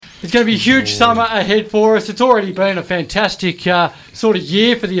It's going to be a huge summer ahead for us. It's already been a fantastic sort of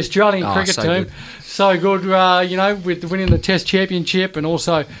year for the Australian cricket team. Good. So good, with winning the Test Championship and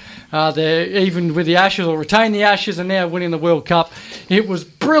also even with the Ashes, or retain the Ashes, and now winning the World Cup. It was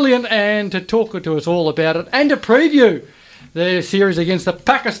brilliant, and to talk to us all about it and to preview the series against the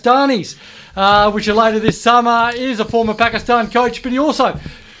Pakistanis, which are later this summer, is a former Pakistan coach, but he also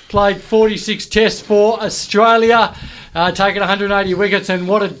played 46 tests for Australia, taking 180 wickets, and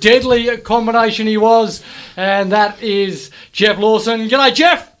what a deadly combination he was. And that is Geoff Lawson. G'day,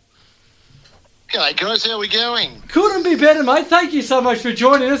 Geoff. G'day, guys. How are we going? Couldn't be better, mate. Thank you so much for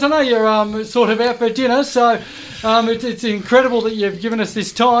joining us. I know you're sort of out for dinner, so it's incredible that you've given us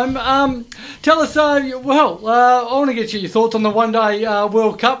this time. Tell us, I want to get your thoughts on the one-day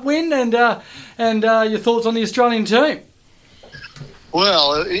World Cup win and your thoughts on the Australian team.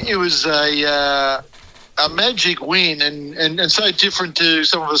 Well, it was a magic win and so different to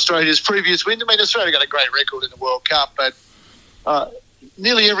some of Australia's previous wins. I mean, Australia got a great record in the World Cup, but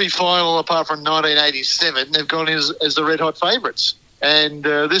nearly every final apart from 1987, they've gone as the red-hot favourites. And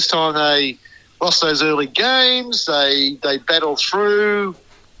this time they lost those early games. They battled through,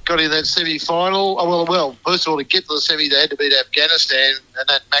 got in that semi-final. Well, first of all, to get to the semi, they had to beat Afghanistan, and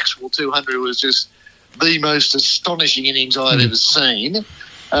that Maxwell 200 was just the most astonishing innings I've ever seen.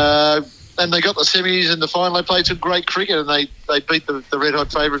 And they got the semis and the final. They played some great cricket, and they beat the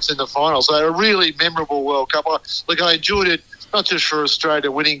red-hot favourites in the final. So a really memorable World Cup. I enjoyed it, not just for Australia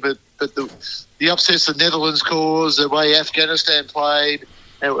winning, but the upsets the Netherlands caused, the way Afghanistan played.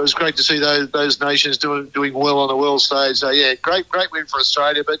 And it was great to see those nations doing well on the world stage. So, yeah, great win for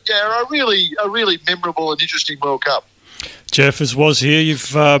Australia. But, yeah, a really memorable and interesting World Cup. Geoff, as was here,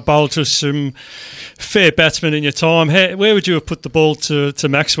 you've bowled to some fair batsmen in your time. Where would you have put the ball to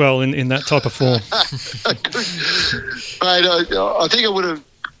Maxwell in that type of form? Mate, I think I would have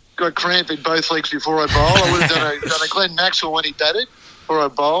got cramp in both legs before I bowled. I would have done a Glenn Maxwell when he batted before I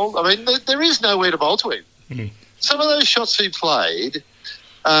bowled. I mean, there is nowhere to bowl to him. Mm. Some of those shots he played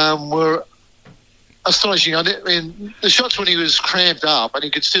were astonishing. I mean, the shots when he was cramped up and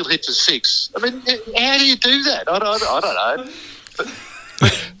he could still hit for six. I mean, how do you do that? I don't know.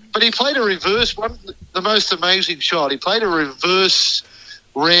 But he played a reverse one, the most amazing shot. He played a reverse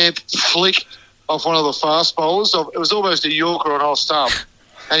ramp flick off one of the fast bowlers. It was almost a Yorker on off stump.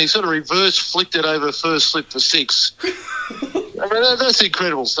 And he sort of reverse flicked it over first slip for six. I mean, that's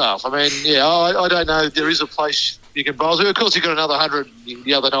incredible stuff. I mean, yeah, I don't know if there is a place you can bowl to. Of course, he got another 100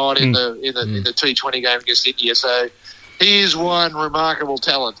 the other night in the T20 game against India. So he is one remarkable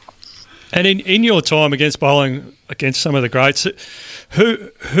talent. And in your time against bowling against some of the greats,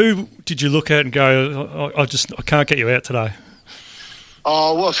 who did you look at and go, I can't get you out today?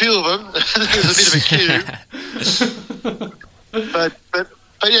 Oh, well, a few of them. There's a bit of a queue.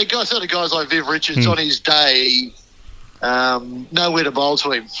 But yeah, sort of guys like Viv Richards on his day, nowhere to bowl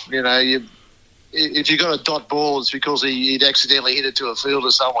to him. You know, if you got a dot ball, it's because he'd accidentally hit it to a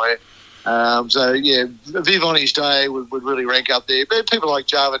fielder somewhere. So, yeah, Viv on his day would really rank up there. But people like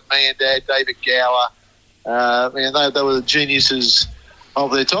Javed Mandad, David Gower, they were the geniuses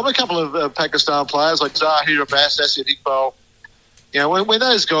of their time. A couple of Pakistan players like Zahir Abbas, Asif Iqbal. You know, when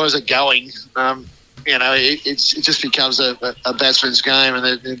those guys are going, it just becomes a batsman's game,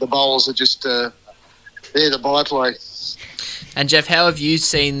 and the bowlers are just they're the byplay. And Geoff, how have you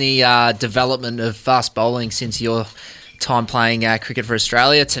seen the development of fast bowling since your time playing cricket for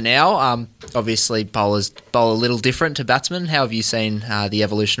Australia to now? Obviously, bowlers bowl a little different to batsmen. How have you seen the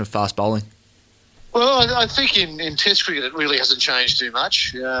evolution of fast bowling? Well, I think in Test cricket it really hasn't changed too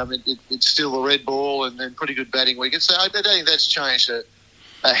much. It's still the red ball and pretty good batting wickets. So I don't think that's changed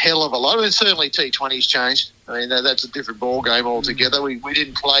a hell of a lot. I mean, certainly T20's changed. I mean, that's a different ball game altogether. We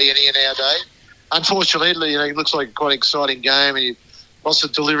didn't play any in our day. Unfortunately, it looks like quite an exciting game, and lots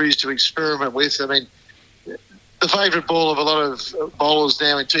of deliveries to experiment with. I mean, the favourite ball of a lot of bowlers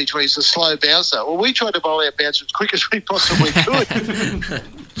now in T20 is the slow bouncer. Well, we tried to bowl our bouncer as quick as we possibly could.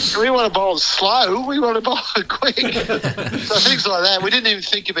 We want to bowl slow. We want to bowl quick. So things like that. We didn't even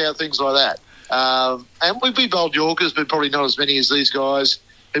think about things like that. And we bowled Yorkers, but probably not as many as these guys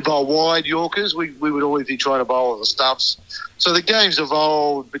who bowl wide Yorkers. We would always be trying to bowl at the stumps. So the game's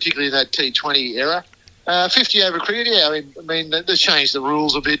evolved, particularly in that T20 era. 50-over cricket, yeah. I mean, they've changed the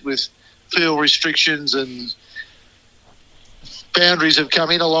rules a bit with field restrictions, and boundaries have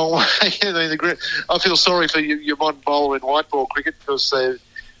come in a long way. I feel sorry for your modern bowler in white ball cricket because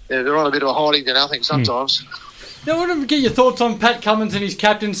they're on a bit of a hiding to nothing sometimes. Now, I want to get your thoughts on Pat Cummins and his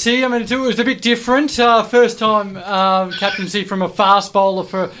captaincy. I mean, it was a bit different. First time captaincy from a fast bowler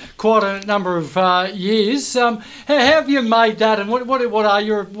for quite a number of years. How have you made that, and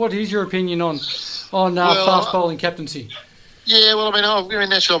what is your opinion on fast bowling captaincy? Yeah, well,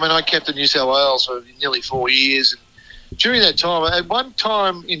 I captained New South Wales for nearly 4 years. And during that time, at one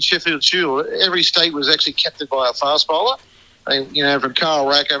time in Sheffield Shield, every state was actually captained by a fast bowler. From Carl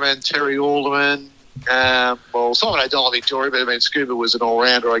Rackham and Terry Alderman. Simon O'Donnell in Victoria, but Scuba was an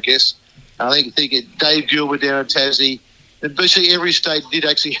all-rounder, I guess. I think Dave Gilbert down in Tassie. And basically every state did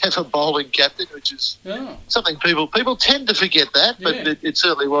actually have a bowling captain, which is something people tend to forget that, but it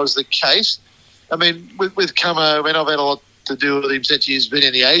certainly was the case. I mean, with Cummo, I've had a lot to do with him since he's been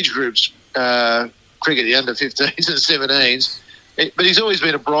in the age groups, cricket, the under 15s and 17s. But he's always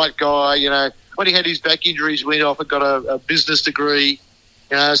been a bright guy, When he had his back injuries, he went off and got a business degree.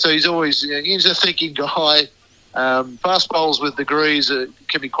 So he's always he's a thinking guy. Fast bowlers with degrees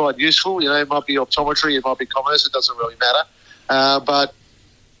can be quite useful. It might be optometry, it might be commerce, it doesn't really matter. But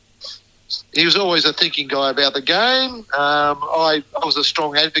he was always a thinking guy about the game. I was a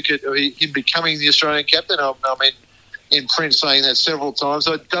strong advocate of him becoming the Australian captain. In print saying that several times,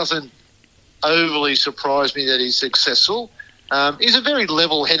 so it doesn't overly surprise me that he's successful. He's a very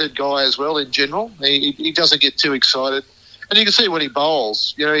level-headed guy as well in general. He doesn't get too excited. And you can see when he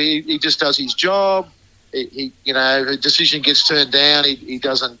bowls, he just does his job. If a decision gets turned down, he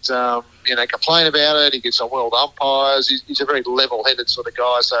doesn't, complain about it. He gets on well with umpires. He's a very level-headed sort of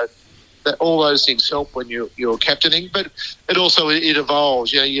guy. So all those things help when you're captaining. But it also it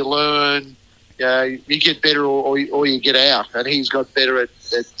evolves. You learn. You get better or you get out. And he's got better at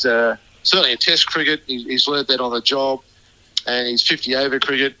certainly at Test cricket. He's learned that on the job. And he's 50-over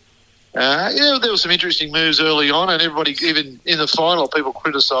cricket. There were some interesting moves early on, and everybody, even in the final, people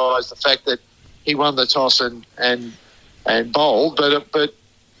criticised the fact that he won the toss and bowled. But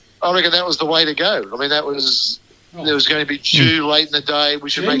I reckon that was the way to go. I mean, there was going to be dew late in the day,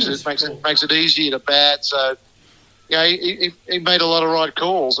 which makes it easier to bat. So, he made a lot of right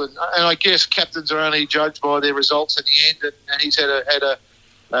calls, and I guess captains are only judged by their results in the end. And he's had an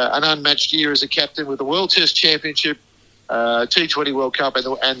unmatched year as a captain with the World Test Championship, T20 World Cup and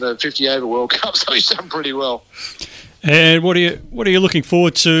the 50-over World Cup, so he's done pretty well. And what are you looking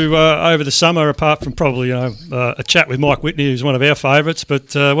forward to over the summer, apart from probably a chat with Mike Whitney, who's one of our favourites?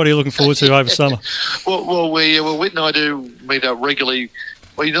 But what are you looking forward to over summer? Whitney and I do meet up regularly.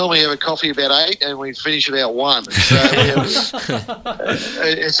 We normally have a coffee about 8 and we finish about 1. So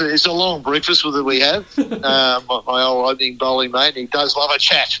it's a long breakfast that we have. My old opening bowling mate, he does love a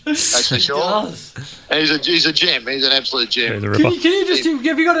chat, that's for sure. And he's a gem. He's an absolute gem. Can you just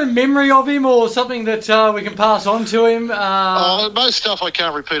have you got a memory of him or something that we can pass on to him? Most stuff I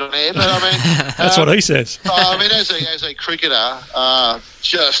can't repeat on air, but that's what he says. As a cricketer,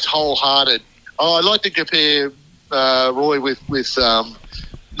 just wholehearted. I like to compare Roy with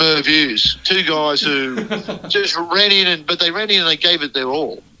Merv Hughes, two guys who just ran in and they gave it their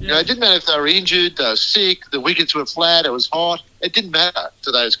all. Yeah. It didn't matter if they were injured, they were sick, the wickets were flat, it was hot. It didn't matter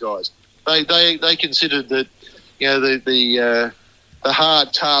to those guys. They considered that the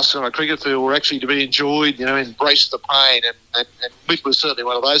hard tasks on a cricket field were actually to be enjoyed. Embrace the pain, and Mick was certainly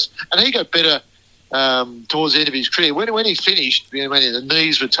one of those. And he got better towards the end of his career. When he finished, when the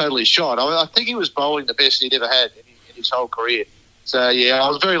knees were totally shot, I think he was bowling the best he'd ever had in his whole career. So, I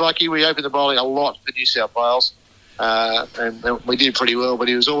was very lucky. We opened the bowling a lot for New South Wales, and we did pretty well. But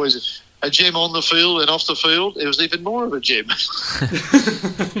he was always a gem on the field, and off the field, it was even more of a gem.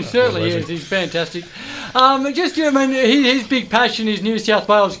 He certainly is. He's fantastic. His big passion is New South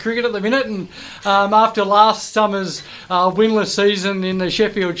Wales cricket at the minute, and after last summer's winless season in the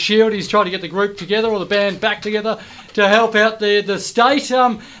Sheffield Shield, he's trying to get the group together, or the band back together, to help out the state.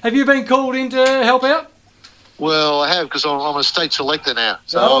 Have you been called in to help out? Well, I have, because I'm a state selector now.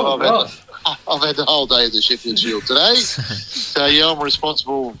 So I've had the whole day of the Sheffield Shield today. So, I'm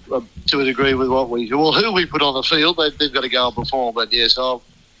responsible to a degree with who we put on the field. They've got to go and perform. But, yes, I'll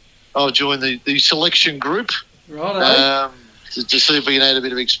join the selection group to see if we can add a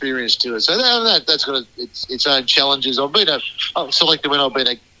bit of experience to it. So that's got its own challenges. I've been a selector when I've been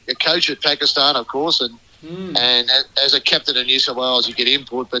a coach at Pakistan, of course, and as a captain of New South Wales, you get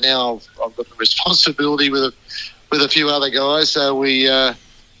input, but now I've got the responsibility with a few other guys. So we're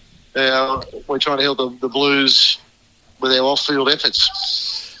trying to help the Blues with our off-field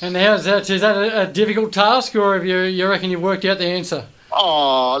efforts. And how's that? Is that a difficult task, or have you reckon you've worked out the answer?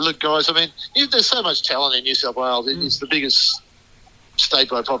 Oh, look, guys, there's so much talent in New South Wales. It's the biggest state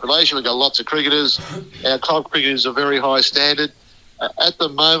by population. We've got lots of cricketers. Our club cricketers are very high standard. at the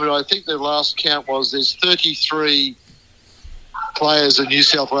moment, I think the last count was there's 33 players of New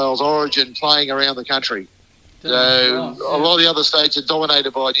South Wales origin playing around the country. So a lot of the other states are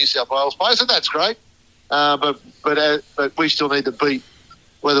dominated by New South Wales players, and that's great. But we still need to beat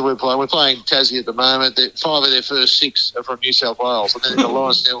whether we're playing. We're playing Tassie at the moment. 5 of their first 6 are from New South Wales, and then the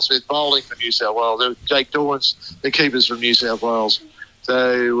Lawrence Neil Smith bowling from New South Wales. Jake Dorrance, the keepers from New South Wales.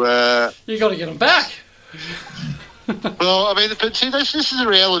 So you got to get them back. Well, I mean, but see, this is the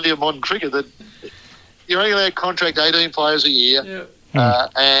reality of modern cricket, that you're only allowed to contract 18 players a year,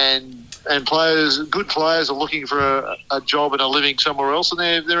 and players, good players, are looking for a job and a living somewhere else, and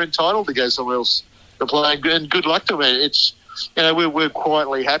they're entitled to go somewhere else to play. And good luck to them. It's, you know, we're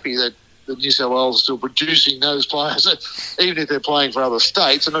quietly happy that the New South Wales is still producing those players, even if they're playing for other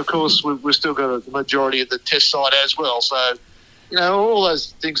states. And of course, we've still got a majority of the Test side as well. So, you know, all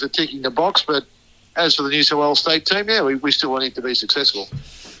those things are ticking the box, but as for the New South Wales state team, we still want it to be successful.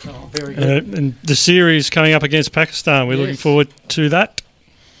 Oh, very good. And the series coming up against Pakistan, we're looking forward to that.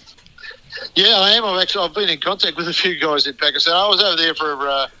 Yeah, I am. I've been in contact with a few guys in Pakistan. I was over there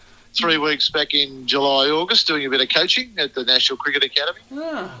for 3 weeks back in July, August, doing a bit of coaching at the National Cricket Academy.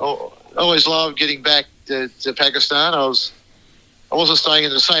 I always loved getting back to Pakistan. I wasn't staying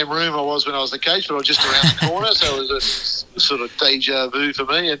in the same room I was when I was the coach, but I was just around the corner, so it was a sort of deja vu for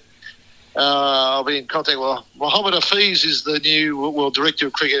me. And I'll be in contact with Mohammed Hafiz, is the new director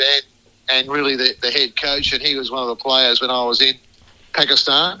of cricket and really the head coach, and he was one of the players when I was in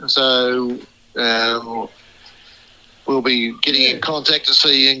Pakistan. So we'll be getting in contact and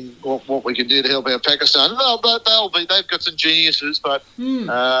seeing what we can do to help out Pakistan. They've got some geniuses, but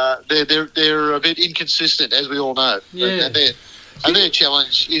they're a bit inconsistent, as we all know. Yeah. And their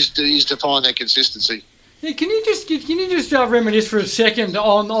challenge is to find that consistency. Yeah, can you just reminisce for a second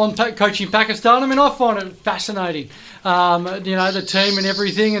on coaching Pakistan? I mean, I find it fascinating, the team and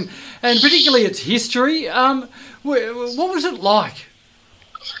everything, and particularly its history. What was it like?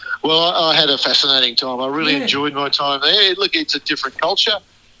 Well, I had a fascinating time. I really enjoyed my time there. Look, it's a different culture.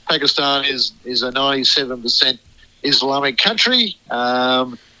 Pakistan is a 97% Islamic country.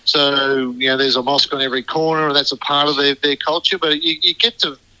 So, there's a mosque on every corner, and that's a part of their culture. But you get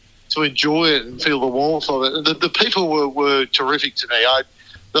to enjoy it and feel the warmth of it. The people were terrific to me.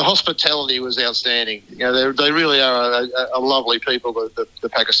 The hospitality was outstanding. They really are a lovely people, the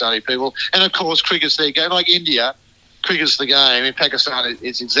Pakistani people. And, of course, cricket's their game. Like India, cricket's the game. In Pakistan,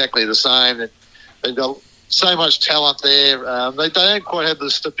 it's exactly the same. They've got so much talent there. They don't quite have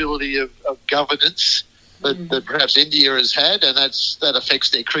the stability of governance that perhaps India has had, and that affects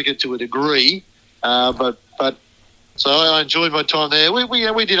their cricket to a degree. So I enjoyed my time there.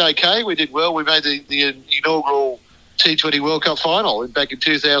 We did okay. We did well. We made the inaugural T20 World Cup final back in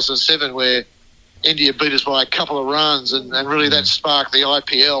 2007, where India beat us by a couple of runs, and really that sparked the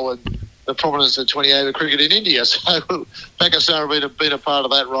IPL and the prominence of 20-over cricket in India. So Pakistan have been a part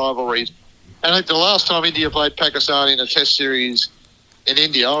of that rivalry. And I think the last time India played Pakistan in a Test series in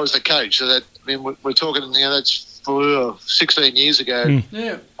India, I was the coach. So we're talking, that's for 16 years ago.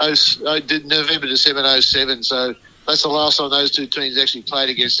 Yeah. I did November, December 2007. So that's the last time those two teams actually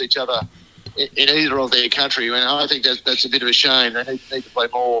played against each other in either of their country. And I think that's a bit of a shame. They need to play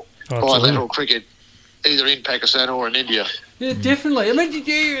more bilateral cricket, either in Pakistan or in India. Yeah, definitely. I mean,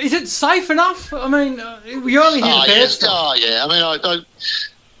 is it safe enough? I mean, we only hear the bad stuff. Oh, yeah. I mean, I don't...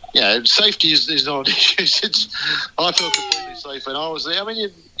 safety is not an issue. I felt completely safe when I was there. I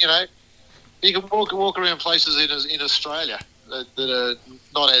mean, you can walk around places in Australia that are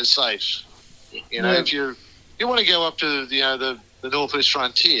not as safe. If you want to go up to the northwest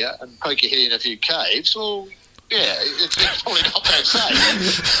frontier and poke your head in a few caves, well, it's probably not that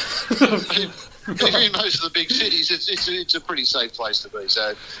safe. In most of the big cities, it's a pretty safe place to be.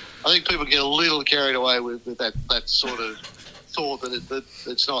 So I think people get a little carried away with that sort of thought that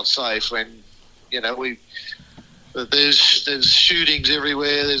it's not safe when there's shootings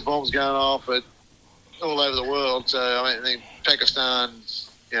everywhere, there's bombs going off, but all over the world. So I think Pakistan,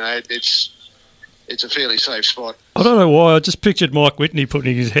 it's a fairly safe spot. I don't know why. I just pictured Mike Whitney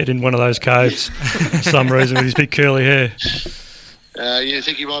putting his head in one of those caves for some reason with his big curly hair. You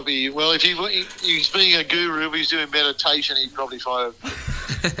think he might be... Well, if he's being a guru, if he's doing meditation, he'd probably find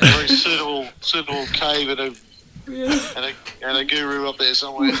a very suitable cave and a guru up there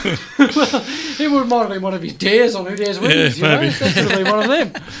somewhere. Well, it might have been one of his dares on Who Dares Wins. Maybe. That could have been one of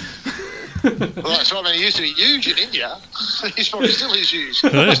them. Well, that's right. I mean, he used to be huge in India. He's probably still is huge.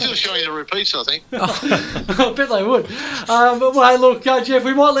 They're still showing the repeats, I think. I bet they would. But hey, look, Geoff,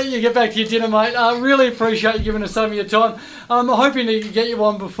 we might let you get back to your dinner, mate. I really appreciate you giving us some of your time. I'm hoping to get you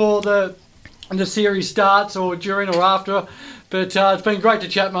one before the series starts or during or after. But it's been great to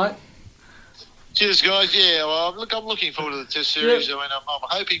chat, mate. Cheers, guys. Yeah, well, look, I'm looking forward to the Test series. Yep. I mean, I'm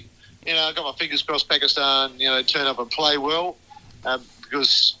hoping, I've got my fingers crossed Pakistan, turn up and play well,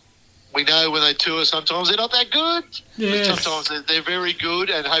 because we know when they tour, sometimes they're not that good. Yes. But sometimes they're very good,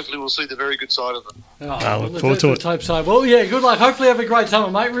 and hopefully we'll see the very good side of them. Look forward to it. Let's hope so. Well, yeah, good luck. Hopefully have a great summer,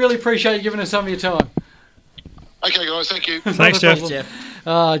 mate. Really appreciate you giving us some of your time. Okay, guys, thank you. Thanks,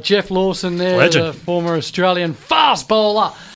 Geoff. Geoff Lawson there, Legend. the former Australian fast bowler.